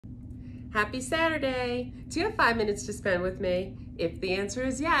Happy Saturday! Do you have 5 minutes to spend with me? If the answer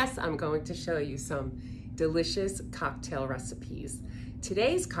is yes, I'm going to show you some delicious cocktail recipes.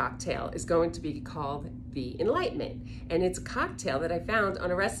 Today's cocktail is going to be called the Enlightenment, and it's a cocktail that I found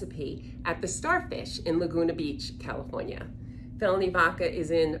on a recipe at the Starfish in Laguna Beach, California. Felənē vodka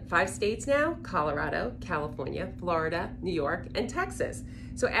is in 5 states now: Colorado, California, Florida, New York, and Texas.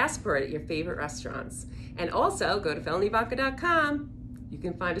 So ask for it at your favorite restaurants. And also go to felänēvodka.com. You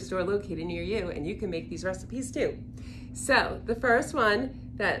can find a store located near you and you can make these recipes too. So the first one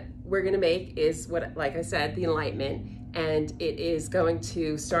that we're gonna make is what, like I said, the Enlightenment, and it is going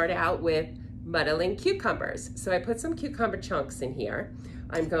to start out with muddling cucumbers. So I put some cucumber chunks in here.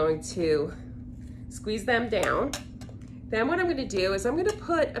 I'm going to squeeze them down. Then what I'm gonna do is I'm gonna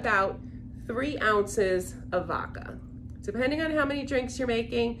put about 3 ounces of vodka. Depending on how many drinks you're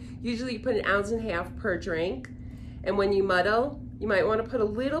making, usually you put 1.5 ounces per drink. And when you muddle, you might want to put a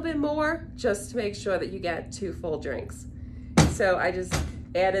little bit more just to make sure that you get 2 full drinks. So I just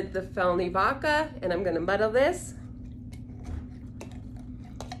added the felənē vodka and I'm going to muddle this.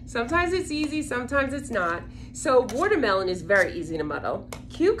 Sometimes it's easy, sometimes it's not. So watermelon is very easy to muddle.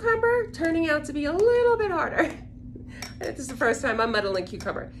 Cucumber turning out to be a little bit harder. This is the first time I'm muddling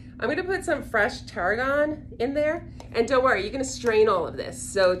cucumber. I'm going to put some fresh tarragon in there. And don't worry, you're going to strain all of this.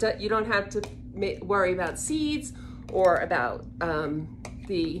 So you don't have to worry about seeds or about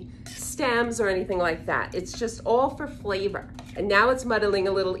the stems or anything like that. It's just all for flavor. And now it's muddling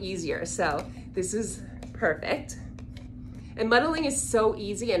a little easier. So this is perfect. And muddling is so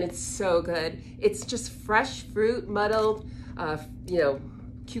easy and it's so good. It's just fresh fruit muddled,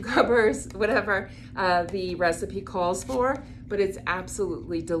 cucumbers, whatever the recipe calls for, but it's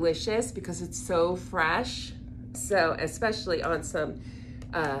absolutely delicious because it's so fresh. So especially on some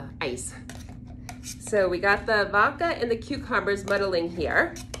ice. So we got the vodka and the cucumbers muddling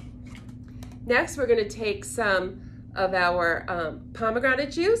here. Next, we're gonna take some of our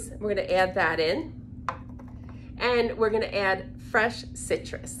pomegranate juice. We're gonna add that in. And we're gonna add fresh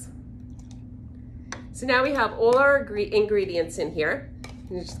citrus. So now we have all our ingredients in here.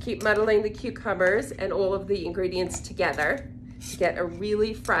 You just keep muddling the cucumbers and all of the ingredients together to get a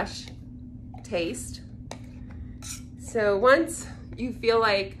really fresh taste. So once you feel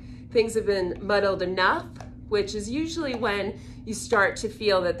like things have been muddled enough, which is usually when you start to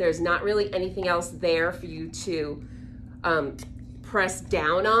feel that there's not really anything else there for you to press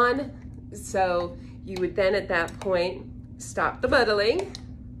down on. So you would then at that point stop the muddling.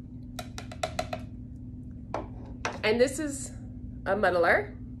 And this is a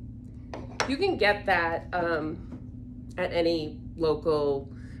muddler. You can get that at any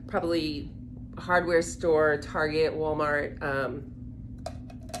local, probably hardware store, Target, Walmart,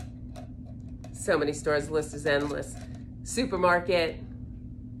 so many stores, the list is endless. Supermarket.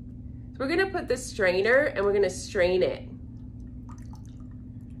 So we're gonna put the strainer and we're gonna strain it.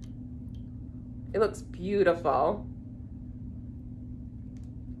 It looks beautiful.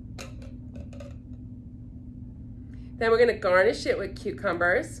 Then we're gonna garnish it with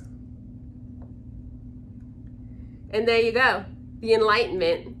cucumbers. And there you go, the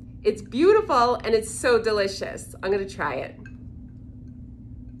Enlightenment. It's beautiful and it's so delicious. I'm gonna try it.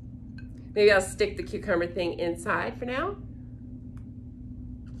 Maybe I'll stick the cucumber thing inside for now.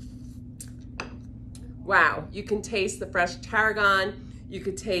 Wow, you can taste the fresh tarragon, you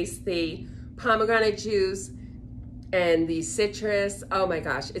could taste the pomegranate juice and the citrus. Oh my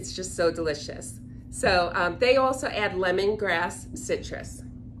gosh, it's just so delicious. So they also add lemongrass citrus.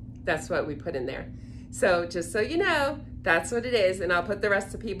 That's what we put in there. So just so you know, that's what it is, and I'll put the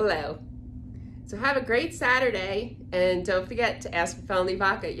recipe below. So have a great Saturday, and don't forget to ask for felənē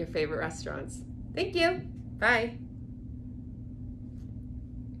vodka at your favorite restaurants. Thank you. Bye.